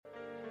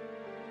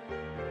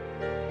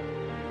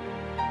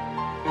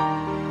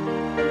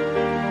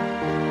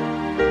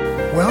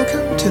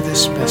Welcome to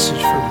this message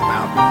from the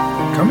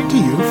mountain, coming to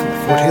you from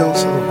the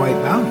foothills of the White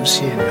Mountains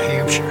here in New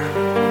Hampshire.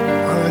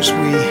 Well, as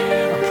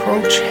we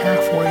approach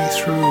halfway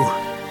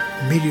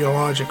through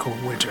meteorological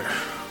winter,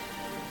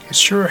 it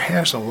sure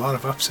has a lot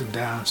of ups and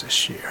downs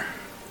this year.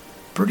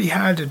 Pretty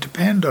hard to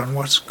depend on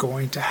what's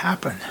going to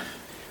happen.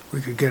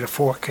 We could get a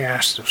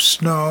forecast of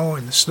snow,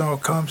 and the snow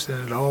comes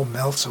and it all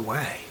melts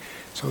away.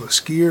 So the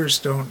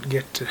skiers don't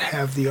get to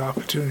have the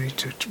opportunity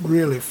to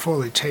really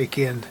fully take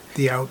in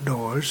the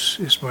outdoors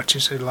as much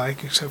as they'd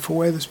like, except for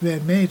where there's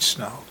man-made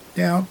snow.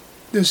 Now,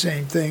 the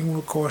same thing,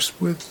 of course,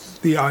 with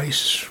the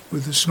ice,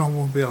 with the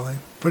snowmobiling.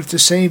 But at the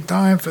same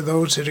time, for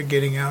those that are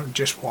getting out and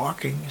just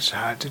walking, it's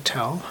hard to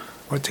tell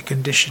what the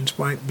conditions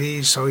might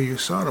be, so you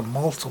sort of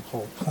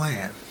multiple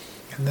plan.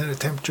 And then the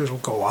temperatures will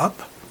go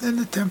up, then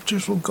the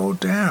temperatures will go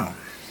down.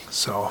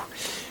 So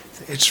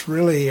it's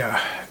really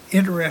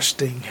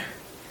interesting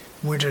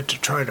winter to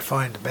try to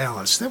find a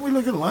balance. Then we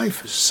look at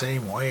life the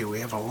same way.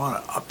 We have a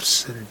lot of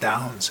ups and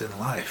downs in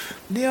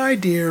life. The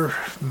idea,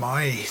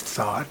 my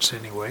thoughts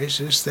anyways,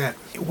 is that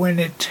when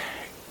it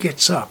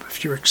gets up,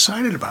 if you're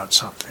excited about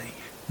something,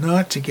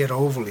 not to get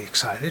overly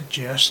excited,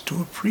 just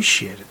to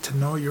appreciate it, to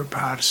know you're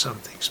part of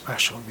something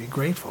special, be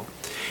grateful.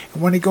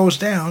 And when it goes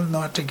down,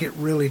 not to get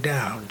really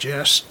down,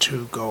 just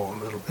to go a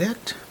little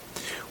bit,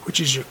 which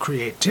is your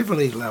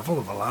creativity level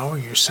of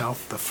allowing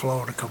yourself the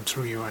flow to come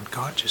through your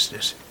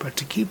unconsciousness, but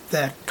to keep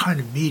that kind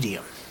of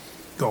medium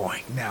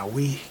going. Now,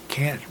 we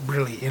can't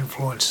really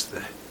influence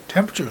the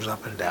temperatures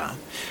up and down,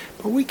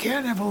 but we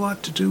can have a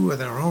lot to do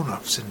with our own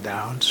ups and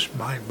downs,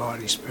 mind,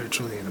 body,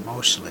 spiritually, and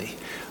emotionally,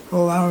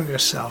 allowing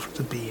yourself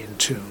to be in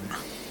tune.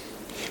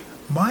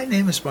 My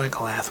name is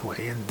Michael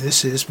Hathaway, and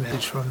this is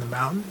Message from the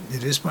Mountain.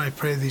 It is my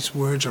prayer these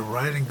words are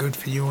right and good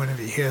for you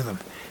whenever you hear them.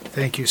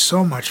 Thank you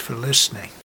so much for listening.